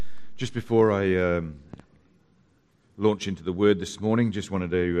Just before I launch into the Word this morning, just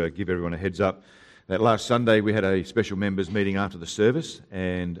wanted to give everyone a heads up that last Sunday we had a special members meeting after the service,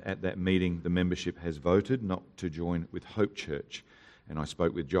 and at that meeting the membership has voted not to join with Hope Church. And I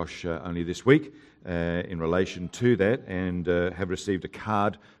spoke with Josh only this week in relation to that, and have received a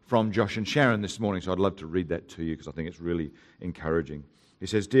card from Josh and Sharon this morning, so I'd love to read that to you because I think it's really encouraging. He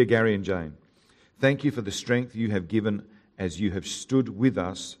says, "Dear Gary and Jane, thank you for the strength you have given as you have stood with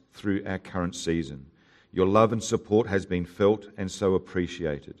us through our current season. Your love and support has been felt and so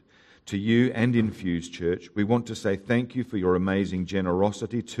appreciated. To you and Infuse Church, we want to say thank you for your amazing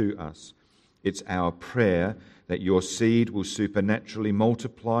generosity to us. It's our prayer that your seed will supernaturally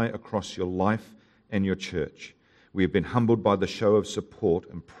multiply across your life and your church. We have been humbled by the show of support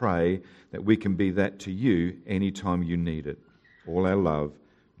and pray that we can be that to you anytime you need it. All our love,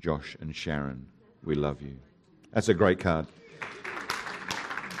 Josh and Sharon. We love you." That's a great card.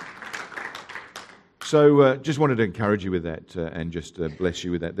 So just wanted to encourage you with that and just bless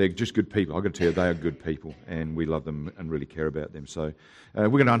you with that. They're just good people. I've got to tell you, they are good people, and we love them and really care about them. So we're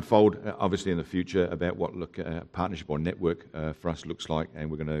going to unfold, obviously, in the future about what partnership or network for us looks like, and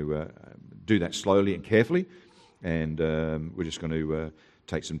we're going to do that slowly and carefully, and we're just going to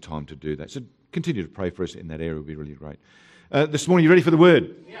take some time to do that. So continue to pray for us in that area. It would be really great. This morning, you ready for the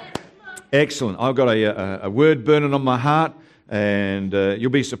Word? Yeah. Excellent. I've got a word burning on my heart. And you'll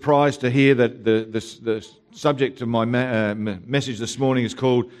be surprised to hear that the subject of my message this morning is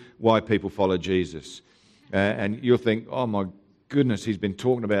called Why People Follow Jesus. And you'll think, oh my goodness, he's been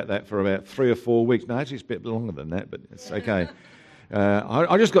talking about that for about 3 or 4 weeks. No, actually it's a bit longer than that, but it's okay.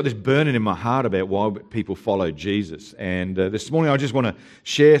 I just got this burning in my heart about why people follow Jesus. And this morning I just want to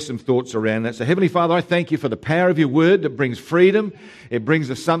share some thoughts around that. So Heavenly Father, I thank you for the power of your word that brings freedom. It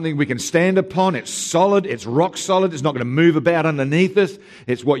brings us something we can stand upon. It's solid. It's rock solid. It's not going to move about underneath us.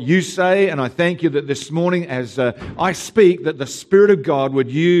 It's what you say. And I thank you that this morning as I speak, that the Spirit of God would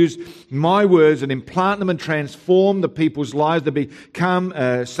use my words and implant them and transform the people's lives to become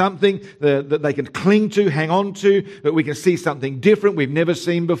something that they can cling to, hang on to, that we can see something different we've never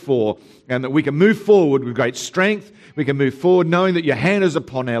seen before, and that we can move forward with great strength. We can move forward knowing that your hand is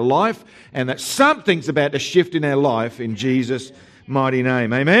upon our life and that something's about to shift in our life in Jesus' mighty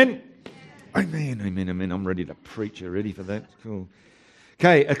name. Amen? Amen, amen, amen. I'm ready to preach. You ready for that? Cool.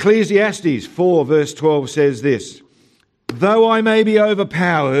 Okay, Ecclesiastes 4 verse 12 says this: "Though I may be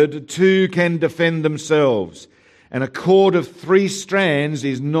overpowered, two can defend themselves, and a cord of 3 strands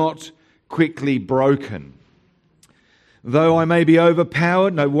is not quickly broken." Though I may be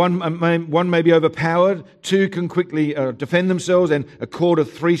overpowered, one may be overpowered, 2 can quickly defend themselves, and a cord of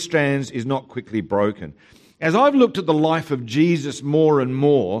 3 strands is not quickly broken. As I've looked at the life of Jesus more and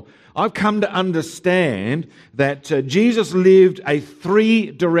more, I've come to understand that Jesus lived a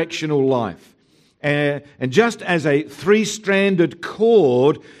 3-directional life. And just as a 3-stranded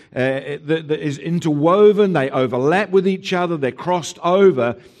cord that is interwoven, they overlap with each other, they're crossed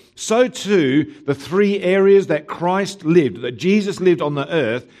over, so too, the 3 areas that Christ lived, that Jesus lived on the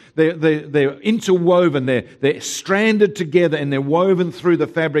earth, they're interwoven, they're stranded together, and they're woven through the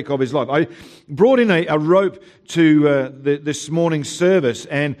fabric of his life. I brought in a rope to this morning's service,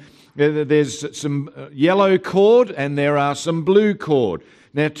 and there's some yellow cord and there are some blue cord.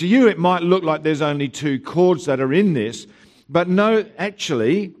 Now, to you, it might look like there's only 2 cords that are in this, but no,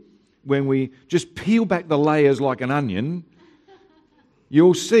 actually, when we just peel back the layers like an onion,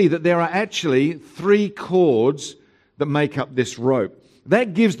 you'll see that there are actually 3 cords that make up this rope.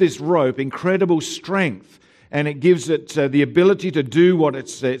 That gives this rope incredible strength, and it gives it the ability to do what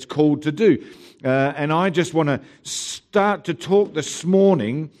it's called to do. And I just want to start to talk this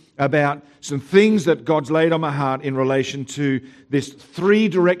morning about some things that God's laid on my heart in relation to this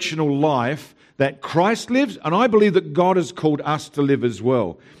 3-directional life that Christ lives, and I believe that God has called us to live as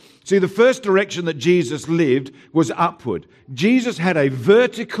well. See, the first direction that Jesus lived was upward. Jesus had a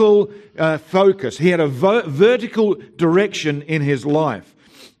vertical focus. He had a vertical direction in his life.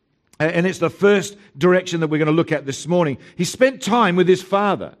 And it's the first direction that we're going to look at this morning. He spent time with his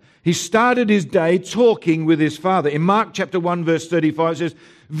Father. He started his day talking with his Father. In Mark chapter 1 verse 35 it says,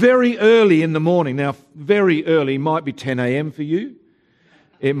 very early in the morning. Now, very early might be 10 a.m. for you.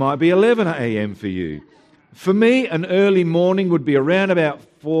 It might be 11 a.m. for you. For me, an early morning would be around about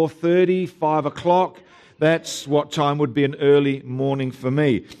 4:30, 5 o'clock. That's what time would be an early morning for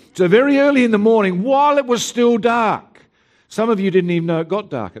me. So very early in the morning, while it was still dark. Some of you didn't even know it got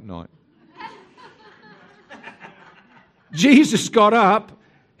dark at night. Jesus got up,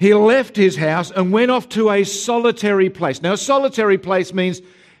 he left his house and went off to a solitary place. Now, a solitary place means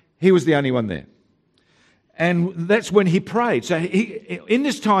he was the only one there. And that's when he prayed. So in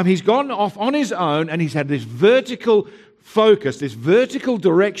this time, he's gone off on his own and he's had this vertical focus, this vertical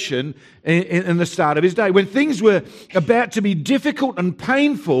direction in the start of his day. When things were about to be difficult and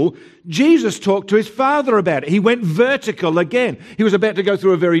painful, Jesus talked to his Father about it. He went vertical again. He was about to go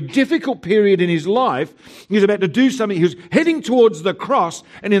through a very difficult period in his life. He was about to do something. He was heading towards the cross.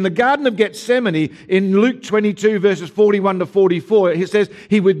 And in the Garden of Gethsemane, in Luke 22, verses 41 to 44, it says,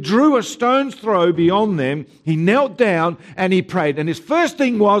 he withdrew a stone's throw beyond them. He knelt down and he prayed. And his first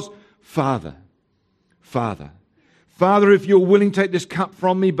thing was, Father, Father, Father, if you're willing, take this cup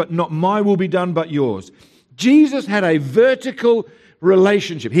from me, but not my will be done, but yours. Jesus had a vertical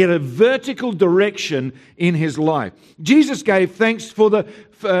relationship. He had a vertical direction in his life. Jesus gave thanks to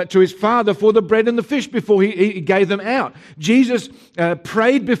his Father for the bread and the fish before he gave them out. Jesus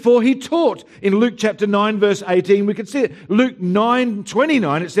prayed before he taught. In Luke chapter 9, verse 18, we can see it. Luke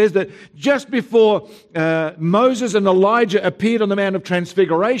 9:29, it says that just before Moses and Elijah appeared on the Mount of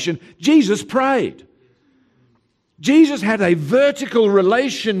Transfiguration, Jesus prayed. Jesus had a vertical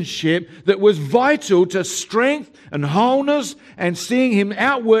relationship that was vital to strength and wholeness and seeing him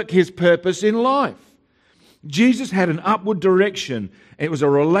outwork his purpose in life. Jesus had an upward direction. It was a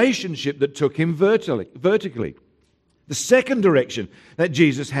relationship that took him vertically. The second direction that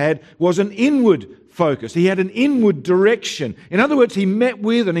Jesus had was an inward focus. He had an inward direction. In other words, he met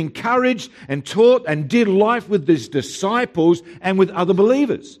with and encouraged and taught and did life with his disciples and with other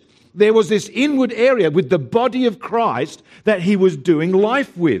believers. There was this inward area with the body of Christ that he was doing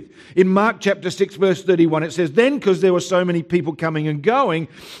life with. In Mark chapter 6, verse 31, it says, then because there were so many people coming and going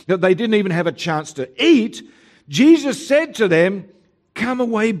that they didn't even have a chance to eat, Jesus said to them, come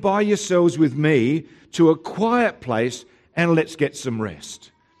away by yourselves with me to a quiet place and let's get some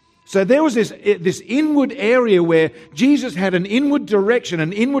rest. So there was this inward area where Jesus had an inward direction,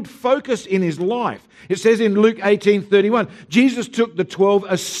 an inward focus in his life. It says in Luke 18:31, Jesus took the 12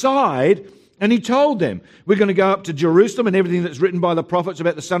 aside and he told them, we're going to go up to Jerusalem and everything that's written by the prophets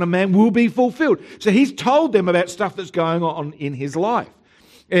about the Son of Man will be fulfilled. So he's told them about stuff that's going on in his life.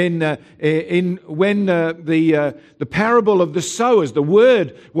 When the parable of the sowers, the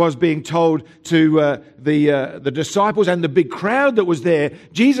word was being told to the disciples and the big crowd that was there,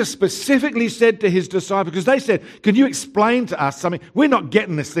 Jesus specifically said to his disciples, because they said, can you explain to us something? We're not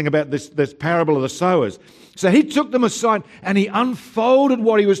getting this thing about this parable of the sowers. So he took them aside and he unfolded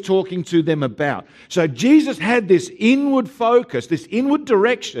what he was talking to them about. So Jesus had this inward focus, this inward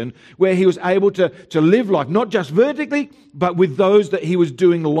direction where he was able to live life, not just vertically, but with those that he was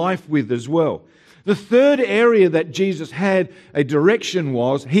doing life with as well. The third area that Jesus had a direction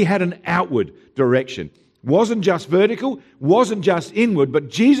was he had an outward direction. Wasn't just vertical, wasn't just inward, but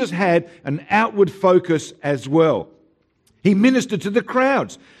Jesus had an outward focus as well. He ministered to the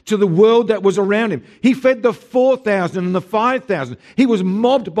crowds, to the world that was around him. He fed the 4,000 and the 5,000. He was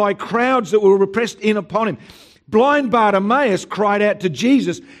mobbed by crowds that were pressed in upon him. Blind Bartimaeus cried out to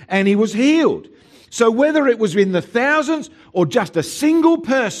Jesus and he was healed. So whether it was in the thousands or just a single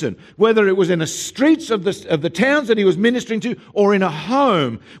person, whether it was in the streets of the towns that he was ministering to or in a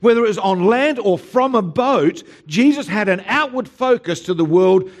home, whether it was on land or from a boat, Jesus had an outward focus to the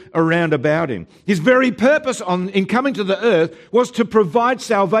world around about him. His very purpose in coming to the earth was to provide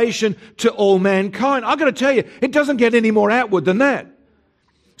salvation to all mankind. I've got to tell you, it doesn't get any more outward than that.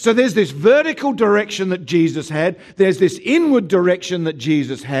 So there's this vertical direction that Jesus had, there's this inward direction that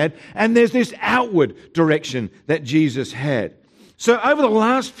Jesus had, and there's this outward direction that Jesus had. So over the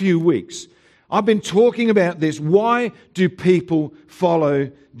last few weeks, I've been talking about this. Why do people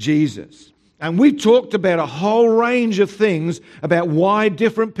follow Jesus? And we've talked about a whole range of things about why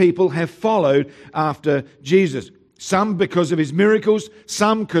different people have followed after Jesus. Some because of his miracles,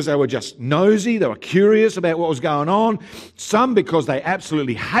 some because they were just nosy, they were curious about what was going on, some because they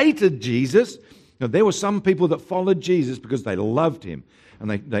absolutely hated Jesus. Now, there were some people that followed Jesus because they loved him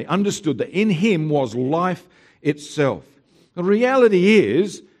and they understood that in him was life itself. The reality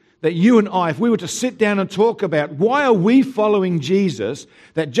is that you and I, if we were to sit down and talk about why are we following Jesus,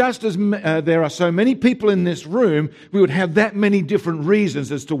 that just as there are so many people in this room, we would have that many different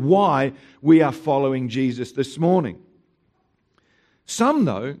reasons as to why we are following Jesus this morning. Some,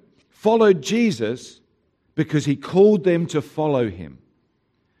 though, followed Jesus because he called them to follow him.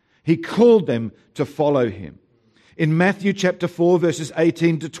 He called them to follow him. In Matthew chapter 4, verses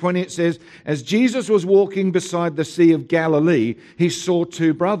 18 to 20, it says, as Jesus was walking beside the Sea of Galilee, he saw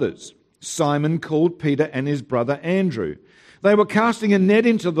two brothers, Simon called Peter and his brother Andrew. They were casting a net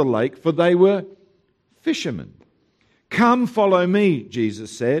into the lake, for they were fishermen. Come, follow me,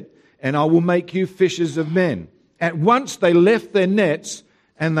 Jesus said, and I will make you fishers of men. At once they left their nets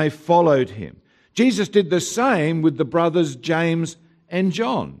and they followed him. Jesus did the same with the brothers James and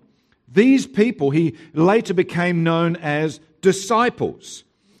John. These people he later became known as disciples.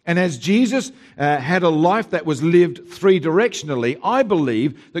 And as Jesus had a life that was lived three-directionally, I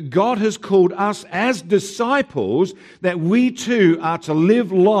believe that God has called us as disciples that we too are to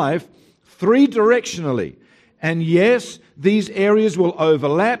live life three-directionally. And yes, these areas will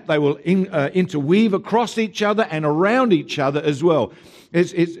overlap, they will interweave across each other and around each other as well.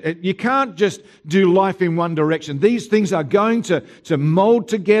 You can't just do life in one direction. These things are going to mold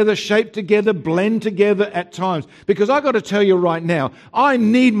together, shape together, blend together at times. Because I've got to tell you right now, I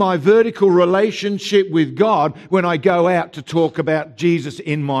need my vertical relationship with God when I go out to talk about Jesus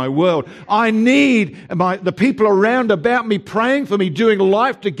in my world. I need the people around about me praying for me, doing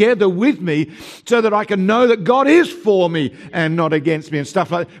life together with me so that I can know that God is for me and not against me and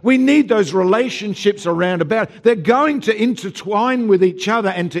stuff like that. We need those relationships around about. They're going to intertwine with each other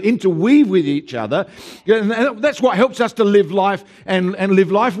and to interweave with each other. And that's what helps us to live life and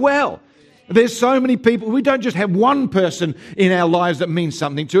live life well. There's so many people. We don't just have one person in our lives that means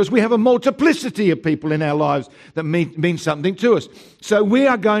something to us. We have a multiplicity of people in our lives that mean something to us. So we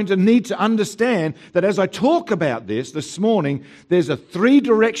are going to need to understand that as I talk about this morning, there's a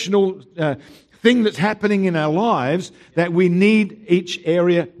three-directional thing that's happening in our lives that we need each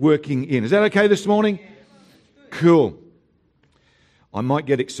area working in. Is that okay this morning? Cool. I might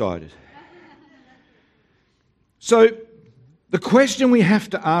get excited. So the question we have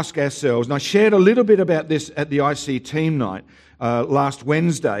to ask ourselves, and I shared a little bit about this at the IC team night last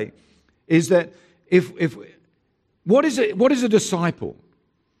Wednesday, is that what is a disciple?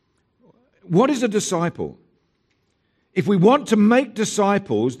 What is a disciple? If we want to make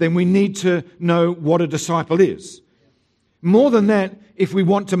disciples, then we need to know what a disciple is. More than that, if we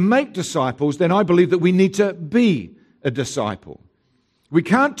want to make disciples, then I believe that we need to be a disciple. We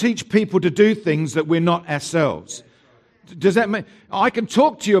can't teach people to do things that we're not ourselves. Does that mean I can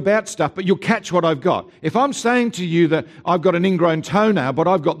talk to you about stuff, but you'll catch what I've got? If I'm saying to you that I've got an ingrown toenail, but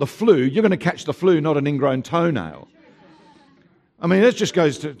I've got the flu, you're going to catch the flu, not an ingrown toenail. I mean, that just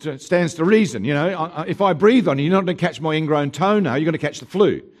stands to reason. You know, if I breathe on you, you're not going to catch my ingrown toenail, you're going to catch the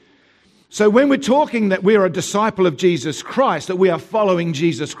flu. So when we're talking that we're a disciple of Jesus Christ, that we are following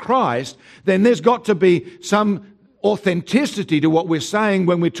Jesus Christ, then there's got to be some authenticity to what we're saying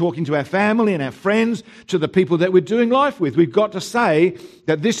when we're talking to our family and our friends, to the people that we're doing life with. We've got to say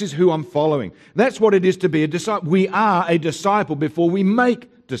that this is who I'm following. That's what it is to be a disciple. We are a disciple before we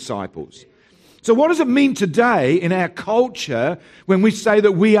make disciples. So what does it mean today in our culture when we say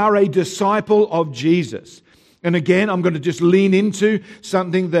that we are a disciple of Jesus? And again, I'm going to just lean into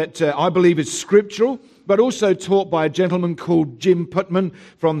something that I believe is scriptural, but also taught by a gentleman called Jim Putman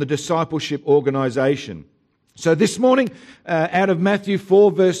from the Discipleship Organization. So this morning, out of Matthew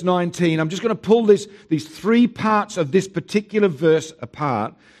 4, verse 19, I'm just going to pull these three parts of this particular verse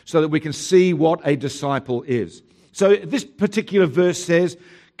apart so that we can see what a disciple is. So this particular verse says,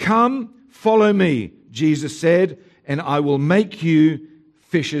 "Come, follow me," Jesus said, "and I will make you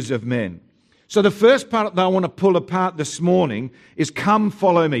fishers of men." So the first part that I want to pull apart this morning is come,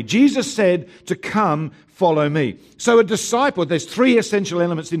 follow me. Jesus said to come, follow me. So a disciple, there's three essential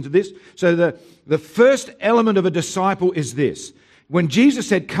elements into this. So the first element of a disciple is this. When Jesus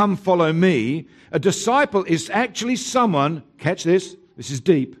said, come, follow me, a disciple is actually someone, catch this is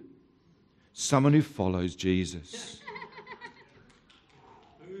deep, someone who follows Jesus.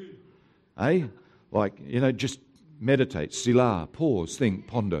 Hey? Like, just meditate, Selah, pause, think,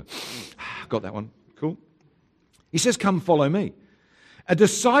 ponder. Got that one. Cool. He says, come follow me. A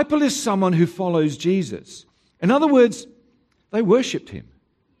disciple is someone who follows Jesus. In other words, they worshipped him.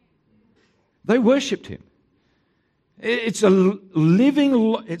 They worshipped him. It's living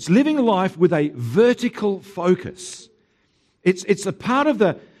life with a vertical focus. It's a part of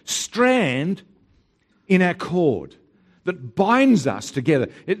the strand in our cord that binds us together.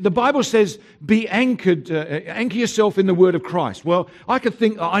 The Bible says, be anchored, anchor yourself in the word of Christ. Well, I could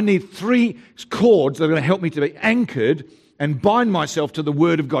think I need three cords that are going to help me to be anchored and bind myself to the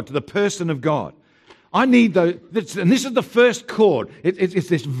word of God, to the person of God. I need those, and this is the first cord. It's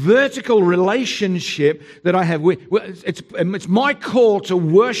this vertical relationship that I have. It's my call to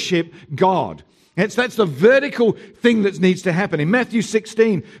worship God. That's the vertical thing that needs to happen. In Matthew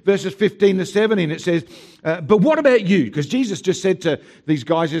 16, verses 15 to 17, it says, but what about you? Because Jesus just said to these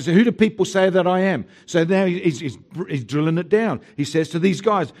guys, he said, who do people say that I am? So now he's drilling it down. He says to these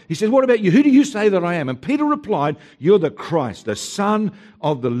guys, he says, what about you? Who do you say that I am? And Peter replied, you're the Christ, the Son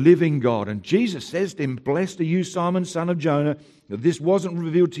of the living God. And Jesus says to him, "Blessed are you, Simon, son of Jonah, that this wasn't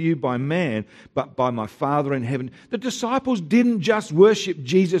revealed to you by man, but by my Father in heaven." The disciples didn't just worship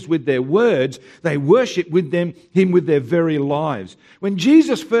Jesus with their words, they worshipped him with their very lives. When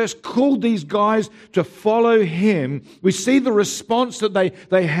Jesus first called these guys to follow him, we see the response that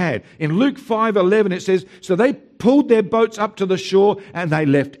they had. In Luke 5:11 it says, "So they pulled their boats up to the shore and they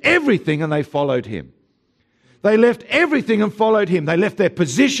left everything and they followed him." They left everything and followed him. They left their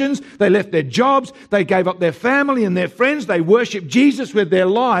positions, they left their jobs, they gave up their family and their friends, they worshipped Jesus with their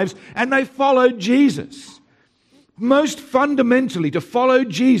lives, and they followed Jesus. Most fundamentally, to follow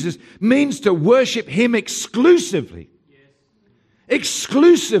Jesus means to worship him exclusively.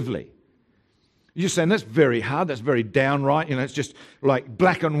 Exclusively. You're saying, that's very hard, that's very downright, it's just like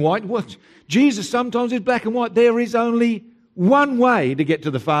black and white. Well, Jesus sometimes is black and white. There is only one way to get to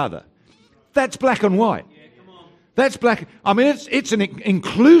the Father. That's black and white. That's black. It's an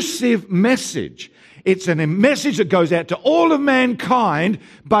inclusive message. It's a message that goes out to all of mankind,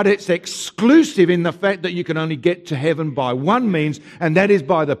 but it's exclusive in the fact that you can only get to heaven by one means, and that is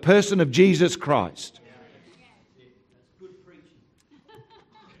by the person of Jesus Christ.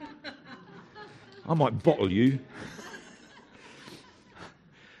 I might bottle you.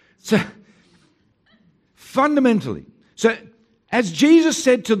 So, fundamentally, as Jesus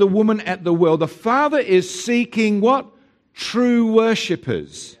said to the woman at the well, the Father is seeking what? True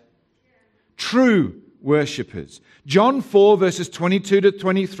worshippers. True worshippers. John 4 verses 22 to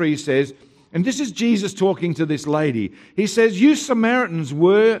 23 says, and this is Jesus talking to this lady. He says, "You Samaritans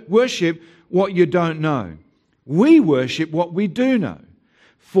worship what you don't know. We worship what we do know.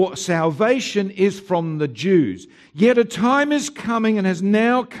 For salvation is from the Jews. Yet a time is coming and has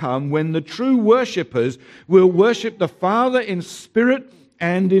now come when the true worshippers will worship the Father in spirit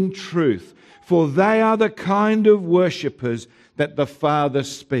and in truth. For they are the kind of worshippers that the Father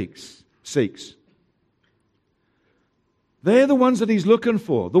seeks." They're the ones that he's looking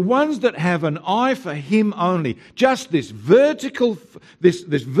for. The ones that have an eye for him only. Just this vertical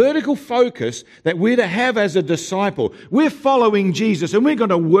focus that we're to have as a disciple. We're following Jesus and we're going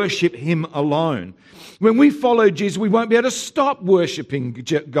to worship him alone. When we follow Jesus, we won't be able to stop worshiping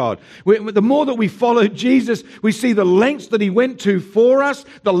God. The more that we follow Jesus, we see the lengths that he went to for us,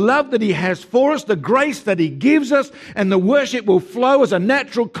 the love that he has for us, the grace that he gives us, and the worship will flow as a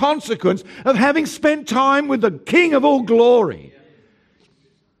natural consequence of having spent time with the King of all glory.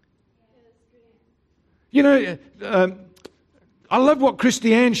 I love what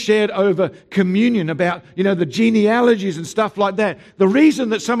Christiane shared over communion about, the genealogies and stuff like that. The reason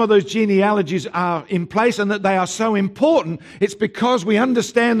that some of those genealogies are in place and that they are so important, it's because we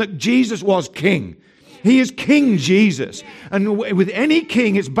understand that Jesus was king. He is King Jesus. And with any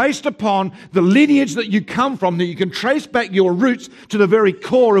king, it's based upon the lineage that you come from, that you can trace back your roots to the very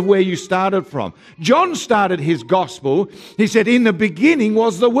core of where you started from. John started his gospel. He said, "In the beginning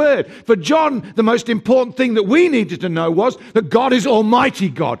was the Word." For John, the most important thing that we needed to know was that God is Almighty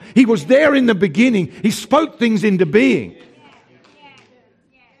God. He was there in the beginning. He spoke things into being.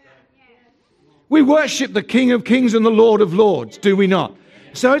 We worship the King of Kings and the Lord of Lords, do we not?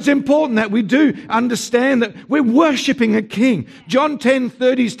 So it's important that we do understand that we're worshipping a king. John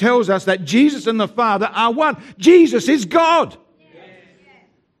 10:30 tells us that Jesus and the Father are one. Jesus is God.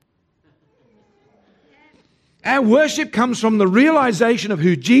 Our worship comes from the realization of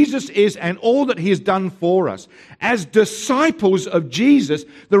who Jesus is and all that he has done for us. As disciples of Jesus,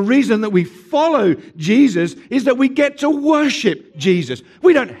 the reason that we follow Jesus is that we get to worship Jesus.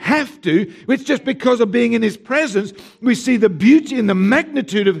 We don't have to. It's just because of being in his presence, we see the beauty and the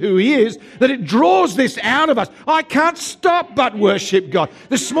magnitude of who he is, that it draws this out of us. I can't stop but worship God.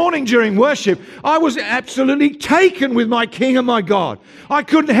 This morning during worship, I was absolutely taken with my King and my God. I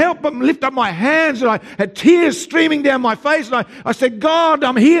couldn't help but lift up my hands, and I had tears streaming down my face, and I said, "God,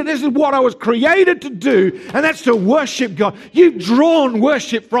 I'm here. This is what I was created to do, and that's to worship God. You've drawn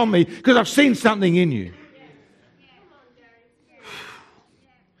worship from me because I've seen something in you."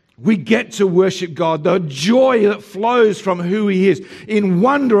 We get to worship God, the joy that flows from who he is, in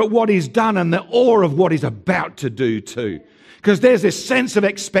wonder at what he's done and the awe of what he's about to do too. Because there's this sense of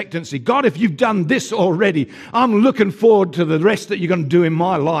expectancy. God, if you've done this already, I'm looking forward to the rest that you're going to do in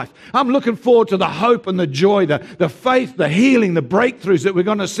my life. I'm looking forward to the hope and the joy, the faith, the healing, the breakthroughs that we're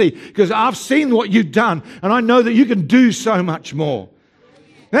going to see. Because I've seen what you've done, and I know that you can do so much more.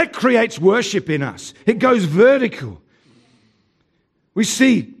 That creates worship in us. It goes vertical. We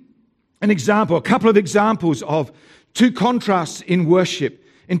see a couple of examples of two contrasts in worship.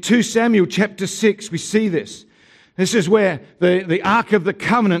 In 2 Samuel chapter 6, we see this. This is where the Ark of the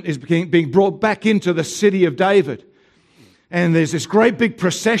Covenant is being brought back into the city of David. And there's this great big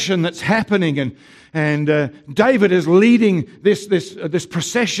procession that's happening, and David is leading this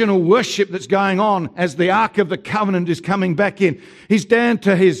processional worship that's going on as the Ark of the Covenant is coming back in. He's down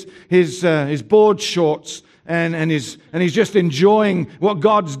to his board shorts, and he's just enjoying what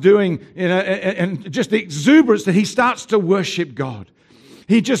God's doing, and just the exuberance that he starts to worship God.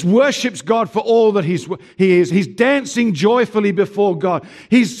 He just worships God for all that he is. He's dancing joyfully before God.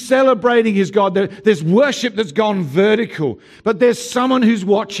 He's celebrating his God. There's worship that's gone vertical, but there's someone who's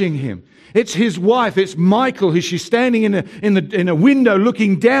watching him. It's his wife. It's Michal, who she's standing in a window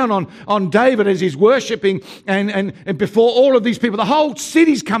looking down on David as he's worshiping, and before all of these people. The whole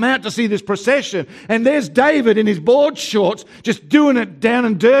city's come out to see this procession, and there's David in his board shorts just doing it down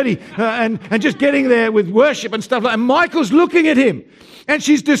and dirty, and just getting there with worship and stuff like that. And Michal's looking at him, and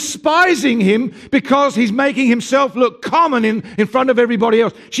she's despising him because he's making himself look common in front of everybody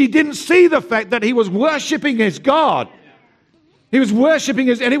else. She didn't see the fact that he was worshipping his God. He was worshipping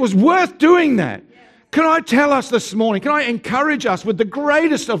and it was worth doing that. Can I tell us this morning, can I encourage us with the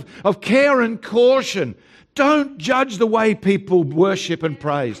greatest of care and caution? Don't judge the way people worship and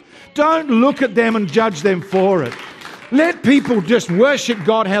praise. Don't look at them and judge them for it. Let people just worship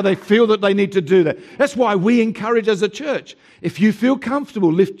God how they feel that they need to do that. That's why we encourage as a church. If you feel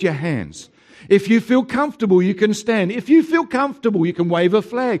comfortable, lift your hands. If you feel comfortable, you can stand. If you feel comfortable, you can wave a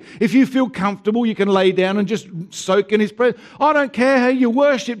flag. If you feel comfortable, you can lay down and just soak in His presence. I don't care how you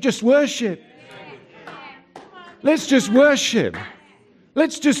worship, just worship. Let's just worship.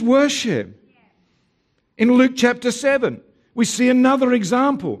 Let's just worship. In Luke chapter 7, we see another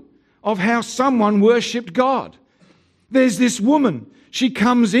example of how someone worshipped God. There's this woman. She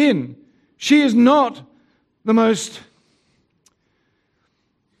comes in. She is not the most...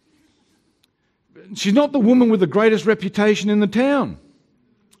 She's not the woman with the greatest reputation in the town.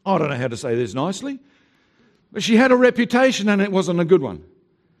 I don't know how to say this nicely. But she had a reputation and it wasn't a good one.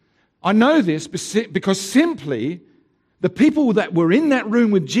 I know this because simply the people that were in that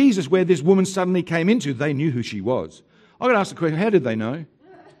room with Jesus where this woman suddenly came into, they knew who she was. I've got to ask the question, how did they know?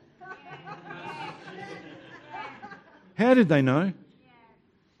 How did they know?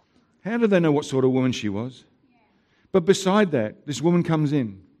 How did they know what sort of woman she was? But beside that, this woman comes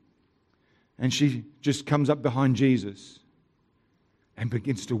in. And she just comes up behind Jesus and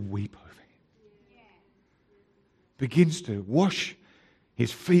begins to weep over him. Begins to wash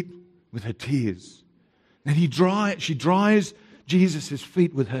his feet with her tears. And she dries Jesus'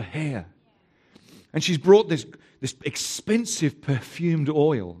 feet with her hair. And she's brought this expensive perfumed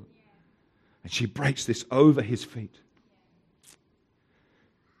oil. And she breaks this over his feet.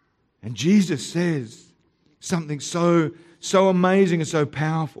 And Jesus says something so amazing and so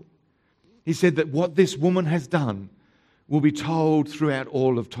powerful. He said that what this woman has done will be told throughout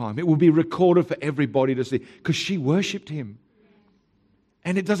all of time. It will be recorded for everybody to see because she worshipped him.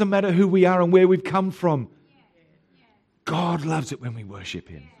 And it doesn't matter who we are and where we've come from. God loves it when we worship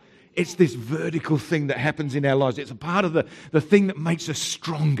him. It's this vertical thing that happens in our lives. It's a part of the thing that makes us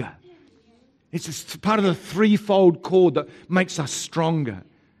stronger. It's a part of the threefold cord that makes us stronger.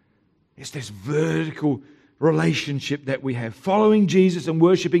 It's this vertical relationship that we have. Following Jesus and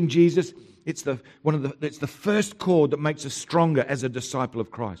worshiping Jesus, it's the first cord that makes us stronger as a disciple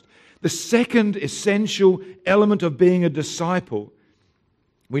of Christ. The second essential element of being a disciple,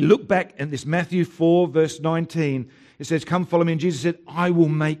 we look back at this Matthew 4 verse 19. It says, "Come follow me." And Jesus said, "I will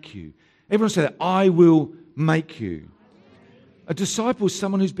make you." Everyone say that. I will make you. A disciple is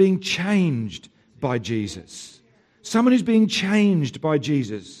someone who's being changed by Jesus. Someone who's being changed by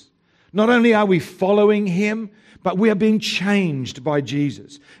Jesus. Not only are we following him, but we are being changed by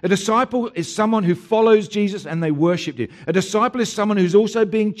Jesus. A disciple is someone who follows Jesus and they worship him. A disciple is someone who's also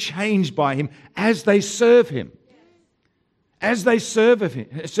being changed by him as they serve him. As they serve him.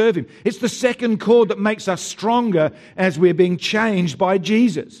 It's the second cord that makes us stronger as we're being changed by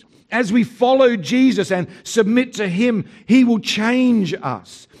Jesus. As we follow Jesus and submit to him, he will change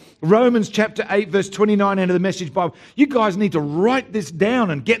us. Romans chapter 8 verse 29 out of the Message Bible. You guys need to write this down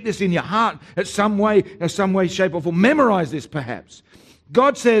and get this in your heart in some way, shape or form. Memorize this perhaps.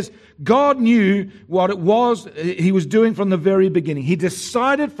 God says God knew what it was he was doing from the very beginning. He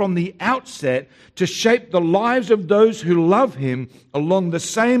decided from the outset to shape the lives of those who love him along the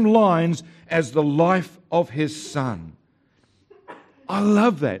same lines as the life of his Son. I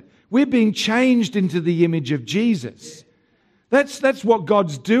love that. We're being changed into the image of Jesus. That's what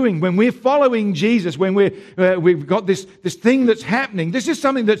God's doing. When we're following Jesus, when we've got this thing that's happening, this is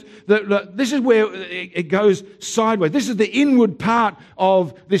something that this is where it goes sideways. This is the inward part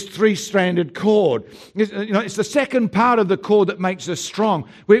of this three-stranded cord. It's the second part of the cord that makes us strong.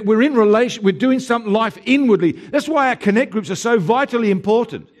 We're in relation. We're doing something life inwardly. That's why our connect groups are so vitally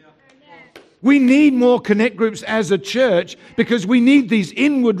important. We need more connect groups as a church because we need these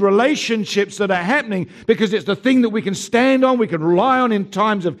inward relationships that are happening, because it's the thing that we can stand on, we can rely on in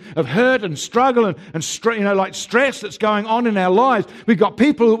times of hurt and struggle and like stress that's going on in our lives. We've got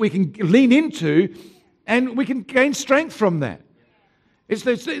people that we can lean into and we can gain strength from that. It's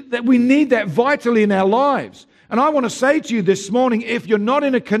that we need that vitally in our lives. And I want to say to you this morning, if you're not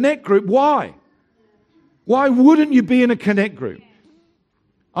in a connect group, why? Why wouldn't you be in a connect group?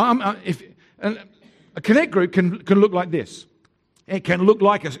 And a connect group can look like this. It can look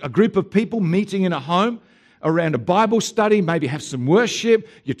like a group of people meeting in a home around a Bible study, maybe have some worship,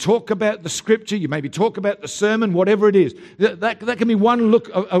 you talk about the scripture, you maybe talk about the sermon, whatever it is. That can be one look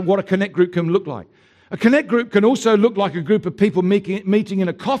of what a connect group can look like. A connect group can also look like a group of people meeting in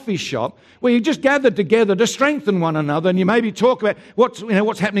a coffee shop where you just gather together to strengthen one another, and you maybe talk about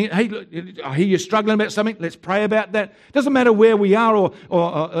what's happening. Hey, look, I hear you're struggling about something. Let's pray about that. Doesn't matter where we are,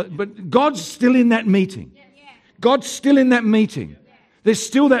 but God's still in that meeting. God's still in that meeting. There's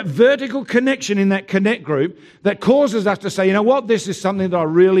still that vertical connection in that connect group that causes us to say, you know what, this is something that I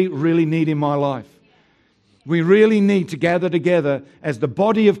really, really need in my life. We really need to gather together as the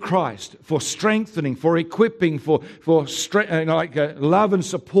body of Christ for strengthening, for equipping, for love and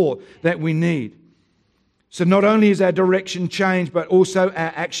support that we need. So not only is our direction changed, but also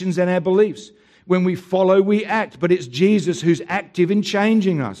our actions and our beliefs. When we follow, we act, but it's Jesus who's active in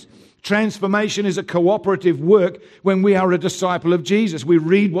changing us. Transformation is a cooperative work when we are a disciple of Jesus. We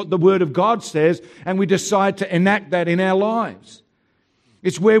read what the Word of God says and we decide to enact that in our lives.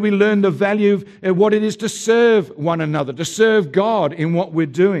 It's where we learn the value of what it is to serve one another, to serve God in what we're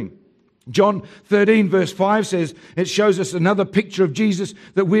doing. John 13 verse 5 says, it shows us another picture of Jesus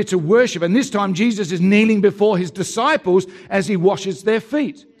that we're to worship. And this time Jesus is kneeling before his disciples as he washes their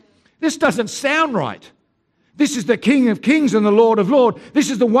feet. This doesn't sound right. This is the King of Kings and the Lord of Lords. This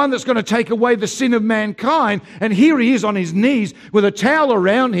is the one that's going to take away the sin of mankind. And here he is on his knees with a towel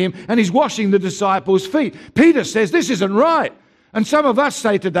around him and he's washing the disciples' feet. Peter says, this isn't right. And some of us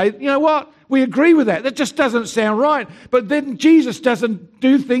say today, you know what? We agree with that. That just doesn't sound right. But then Jesus doesn't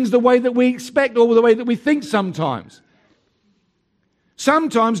do things the way that we expect or the way that we think sometimes.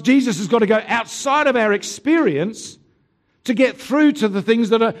 Sometimes Jesus has got to go outside of our experience to get through to the things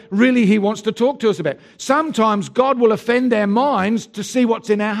that are really he wants to talk to us about. Sometimes God will offend our minds to see what's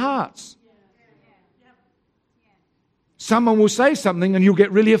in our hearts. Someone will say something and you'll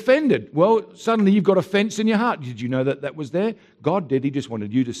get really offended. Well, suddenly you've got offense in your heart. Did you know that was there? God did. He just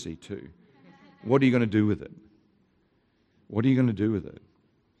wanted you to see too. What are you going to do with it? What are you going to do with it?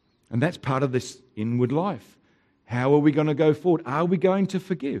 And that's part of this inward life. How are we going to go forward? Are we going to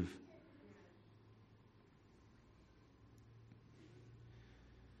forgive?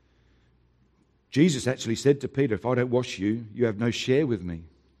 Jesus actually said to Peter, if I don't wash you, you have no share with me.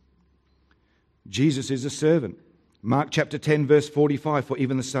 Jesus is a servant. Mark chapter 10 verse 45, for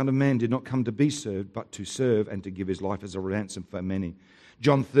even the Son of Man did not come to be served, but to serve and to give his life as a ransom for many.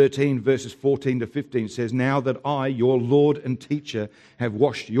 John 13 verses 14 to 15 says, now that I, your Lord and teacher, have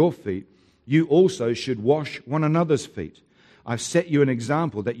washed your feet, you also should wash one another's feet. I've set you an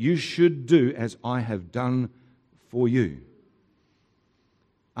example that you should do as I have done for you.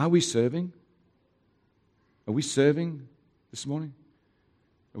 Are we serving? Are we serving this morning?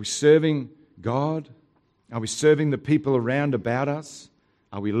 Are we serving God? Are we serving the people around about us?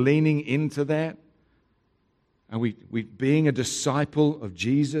 Are we leaning into that? Are we being a disciple of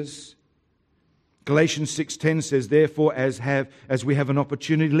Jesus? Galatians 6:10 says, therefore, as we have an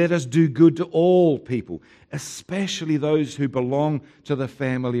opportunity, let us do good to all people, especially those who belong to the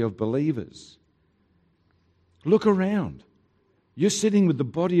family of believers. Look around. You're sitting with the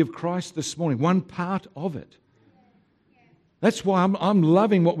body of Christ this morning, one part of it. That's why I'm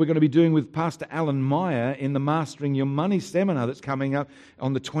loving what we're going to be doing with Pastor Alan Meyer in the Mastering Your Money seminar that's coming up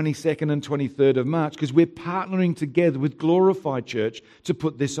on the 22nd and 23rd of March, because we're partnering together with Glorify Church to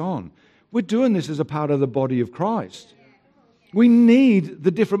put this on. We're doing this as a part of the body of Christ. We need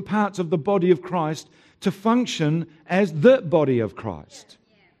the different parts of the body of Christ to function as the body of Christ.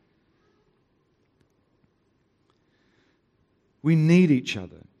 We need each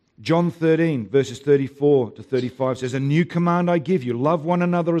other. John 13, verses 34 to 35 says, a new command I give you, love one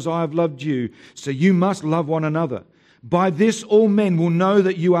another as I have loved you, so you must love one another. By this all men will know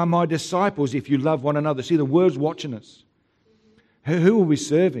that you are my disciples if you love one another. See, the word's watching us. Who are we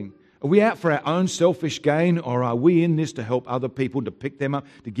serving? Are we out for our own selfish gain, or are we in this to help other people, to pick them up,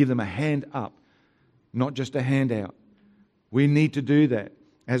 to give them a hand up, not just a handout? We need to do that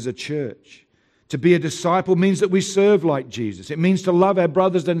as a church. To be a disciple means that we serve like Jesus. It means to love our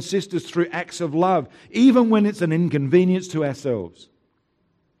brothers and sisters through acts of love, even when it's an inconvenience to ourselves.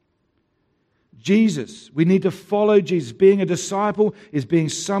 Jesus, we need to follow Jesus. Being a disciple is being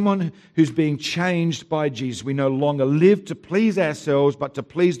someone who's being changed by Jesus. We no longer live to please ourselves, but to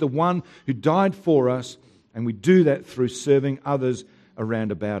please the one who died for us, and we do that through serving others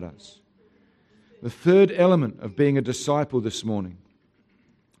around about us. The third element of being a disciple this morning,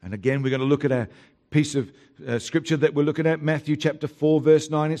 and again we're going to look at our piece of scripture that we're looking at, Matthew chapter 4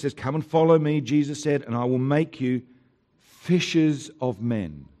 verse 9. It says, "Come and follow me," Jesus said, "and I will make you fishers of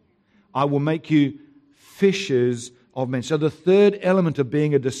men." I will make you fishers of men. So the third element of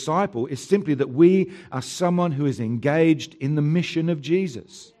being a disciple is simply that we are someone who is engaged in the mission of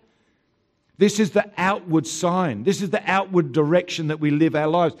Jesus. This is the outward sign. This is the outward direction that we live our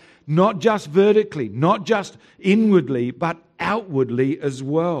lives. Not just vertically, not just inwardly, but outwardly as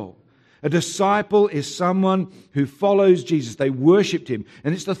well. A disciple is someone who follows Jesus. They worshipped Him.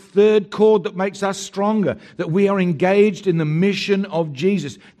 And it's the third chord that makes us stronger, that we are engaged in the mission of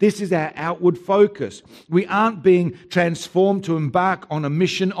Jesus. This is our outward focus. We aren't being transformed to embark on a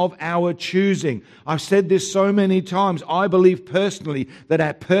mission of our choosing. I've said this so many times. I believe personally that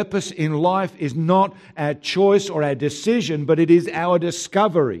our purpose in life is not our choice or our decision, but it is our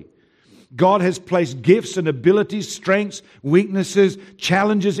discovery. God has placed gifts and abilities, strengths, weaknesses,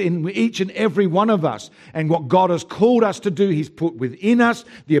 challenges in each and every one of us. And what God has called us to do, He's put within us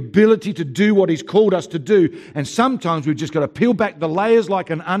the ability to do what He's called us to do. And sometimes we've just got to peel back the layers like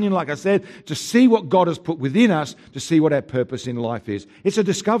an onion, like I said, to see what God has put within us, to see what our purpose in life is. It's a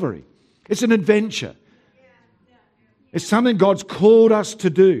discovery. It's an adventure. It's something God's called us to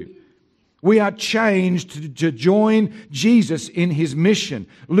do. We are changed to join Jesus in His mission.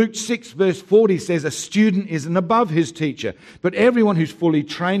 Luke 6 verse 40 says, "A student isn't above his teacher, but everyone who's fully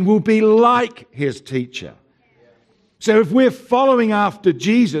trained will be like his teacher." So if we're following after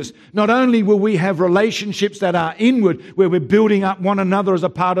Jesus, not only will we have relationships that are inward, where we're building up one another as a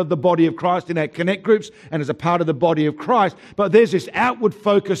part of the body of Christ in our connect groups and as a part of the body of Christ, but there's this outward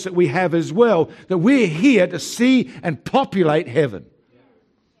focus that we have as well, that we're here to see and populate heaven.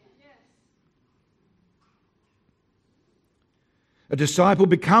 A disciple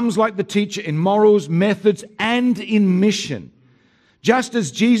becomes like the teacher in morals, methods, and in mission. Just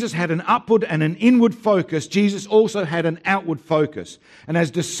as Jesus had an upward and an inward focus, Jesus also had an outward focus. And as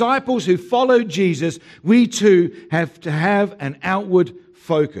disciples who follow Jesus, we too have to have an outward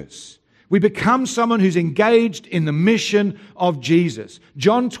focus. We become someone who's engaged in the mission of Jesus.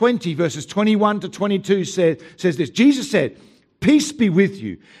 John 20 verses 21 to 22 says this. Jesus said, "Peace be with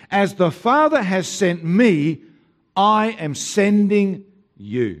you. As the Father has sent me, I am sending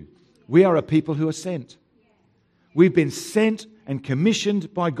you." We are a people who are sent. We've been sent and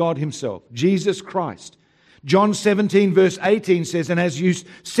commissioned by God Himself, Jesus Christ. John 17 verse 18 says, "And as you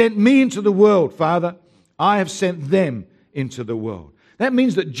sent me into the world, Father, I have sent them into the world." That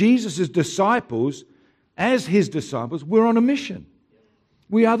means that Jesus' disciples, as His disciples, we're on a mission.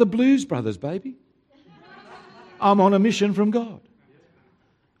 We are the Blues Brothers, baby. I'm on a mission from God.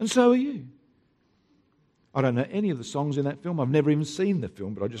 And so are you. I don't know any of the songs in that film. I've never even seen the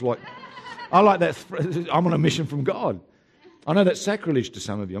film, but I like that. I'm on a mission from God. I know that's sacrilege to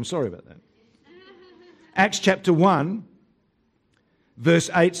some of you. I'm sorry about that. Acts chapter 1, verse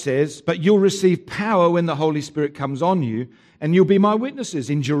 8 says, "But you'll receive power when the Holy Spirit comes on you, and you'll be my witnesses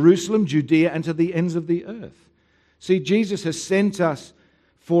in Jerusalem, Judea, and to the ends of the earth." See, Jesus has sent us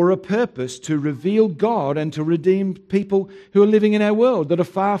for a purpose to reveal God and to redeem people who are living in our world that are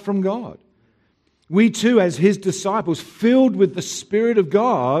far from God. We too, as His disciples, filled with the Spirit of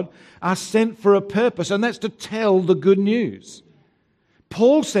God, are sent for a purpose, and that's to tell the good news.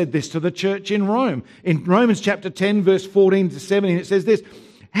 Paul said this to the church in Rome. In Romans chapter 10, verse 14 to 17, it says this,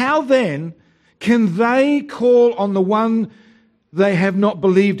 "How then can they call on the one they have not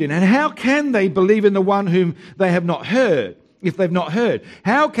believed in? And how can they believe in the one whom they have not heard? If they've not heard,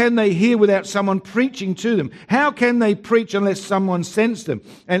 how can they hear without someone preaching to them? How can they preach unless someone sends them?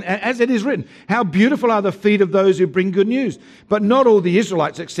 And as it is written, how beautiful are the feet of those who bring good news. But not all the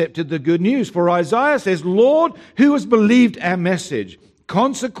Israelites accepted the good news. For Isaiah says, 'Lord, who has believed our message?'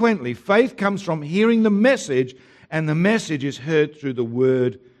 Consequently, faith comes from hearing the message, and the message is heard through the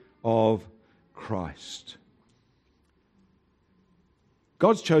word of Christ."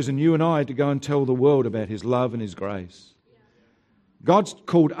 God's chosen you and I to go and tell the world about His love and His grace. God's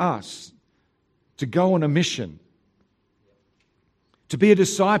called us to go on a mission. To be a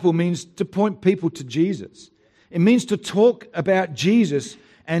disciple means to point people to Jesus. It means to talk about Jesus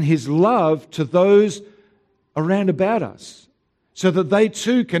and His love to those around about us, so that they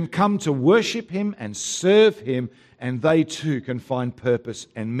too can come to worship Him and serve Him, and they too can find purpose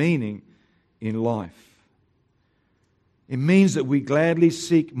and meaning in life. It means that we gladly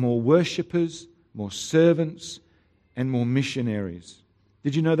seek more worshippers, more servants, and more missionaries.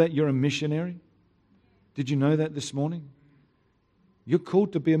 Did you know that you're a missionary? Did you know that this morning? You're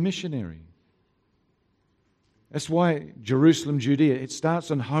called to be a missionary. That's why Jerusalem, Judea, it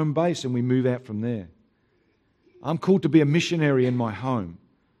starts on home base and we move out from there. I'm called to be a missionary in my home.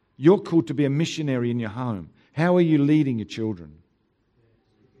 You're called to be a missionary in your home. How are you leading your children?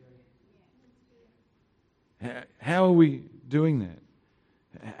 How are we doing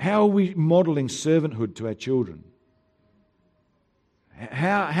that? How are we modeling servanthood to our children?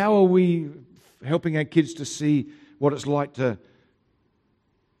 How are we helping our kids to see what it's like to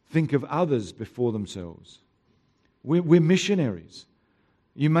think of others before themselves? We're missionaries.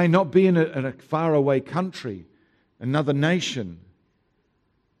 You may not be in a faraway country, another nation.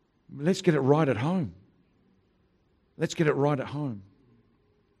 Let's get it right at home. Let's get it right at home.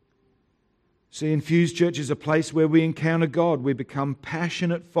 See, Infused Church is a place where we encounter God. We become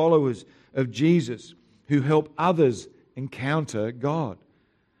passionate followers of Jesus who help others encounter God.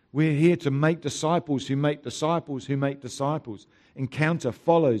 We're here to make disciples who make disciples who make disciples. Encounter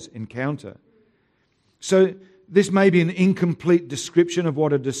follows encounter. So this may be an incomplete description of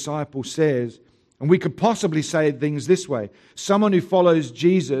what a disciple says, and we could possibly say things this way. Someone who follows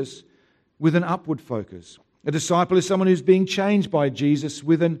Jesus with an upward focus. A disciple is someone who's being changed by Jesus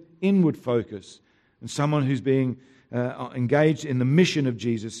with an inward focus, and someone who's being engaged in the mission of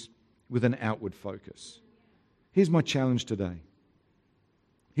Jesus with an outward focus. Here's my challenge today.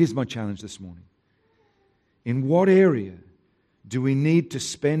 Here's my challenge this morning. In what area do we need to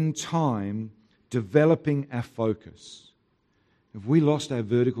spend time developing our focus? Have we lost our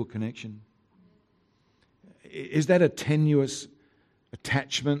vertical connection? Is that a tenuous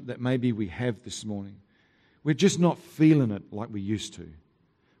attachment that maybe we have this morning? We're just not feeling it like we used to.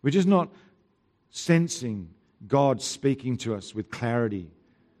 We're just not sensing God speaking to us with clarity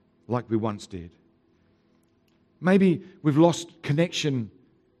like we once did. Maybe we've lost connection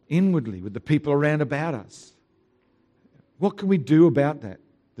inwardly with the people around about us. What can we do about that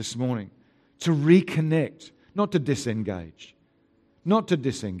this morning? To reconnect, not to disengage. Not to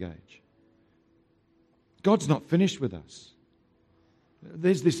disengage. God's not finished with us.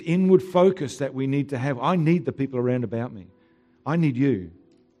 There's this inward focus that we need to have. I need the people around about me. I need you.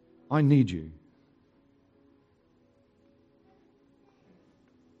 I need you.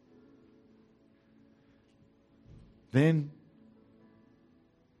 Then,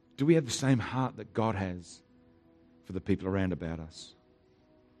 do we have the same heart that God has for the people around about us?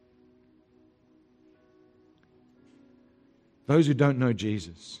 Those who don't know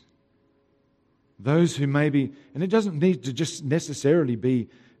Jesus, those who maybe, and it doesn't need to just necessarily be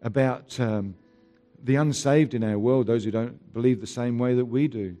about the unsaved in our world, those who don't believe the same way that we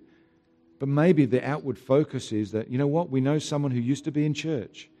do. But maybe the outward focus is that, you know what, we know someone who used to be in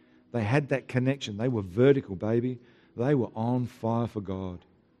church. They had that connection. They were vertical, baby. They were on fire for God.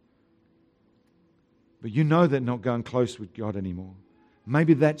 But you know they're not going close with God anymore.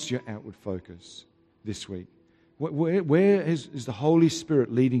 Maybe that's your outward focus this week. Where is the Holy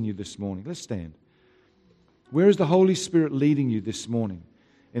Spirit leading you this morning? Let's stand. Where is the Holy Spirit leading you this morning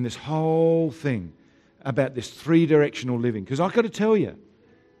in this whole thing about this three-directional living? Because I've got to tell you,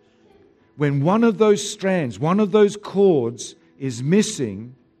 when one of those strands, one of those cords is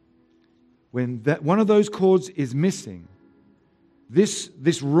missing, when that one of those cords is missing,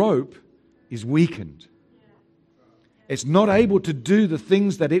 this rope is weakened. It's not able to do the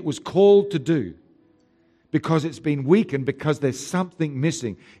things that it was called to do because it's been weakened, because there's something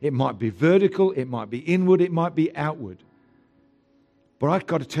missing. It might be vertical, it might be inward, it might be outward. But I've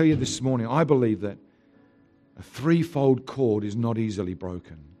got to tell you this morning, I believe that a threefold cord is not easily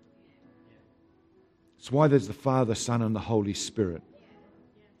broken. It's why there's the Father, Son, and the Holy Spirit.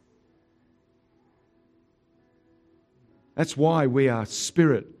 That's why we are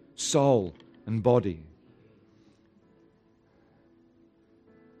spirit, soul, and body.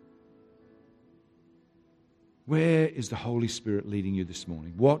 Where is the Holy Spirit leading you this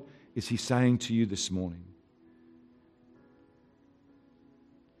morning? What is He saying to you this morning?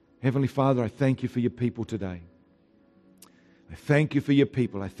 Heavenly Father, I thank you for your people today. I thank you for your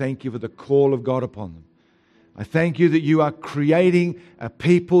people. I thank you for the call of God upon them. I thank you that you are creating a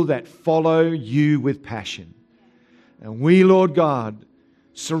people that follow you with passion. And we, Lord God,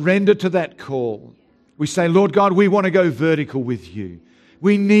 surrender to that call. We say, Lord God, we want to go vertical with you.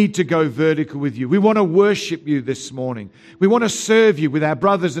 We need to go vertical with you. We want to worship you this morning. We want to serve you with our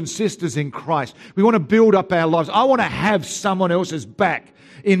brothers and sisters in Christ. We want to build up our lives. I want to have someone else's back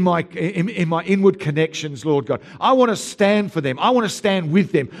in my inward connections, Lord God. I want to stand for them. I want to stand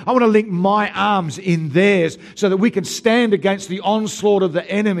with them. I want to link my arms in theirs so that we can stand against the onslaught of the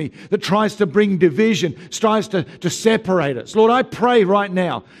enemy that tries to bring division, tries to separate us. Lord, I pray right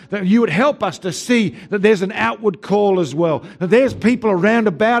now that you would help us to see that there's an outward call as well, that there's people around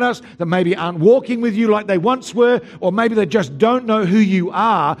about us that maybe aren't walking with you like they once were, or maybe they just don't know who you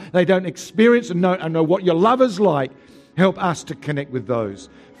are. They don't experience and know what your love is like. Help us to connect with those.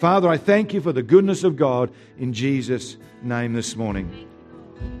 Father, I thank you for the goodness of God in Jesus' name this morning.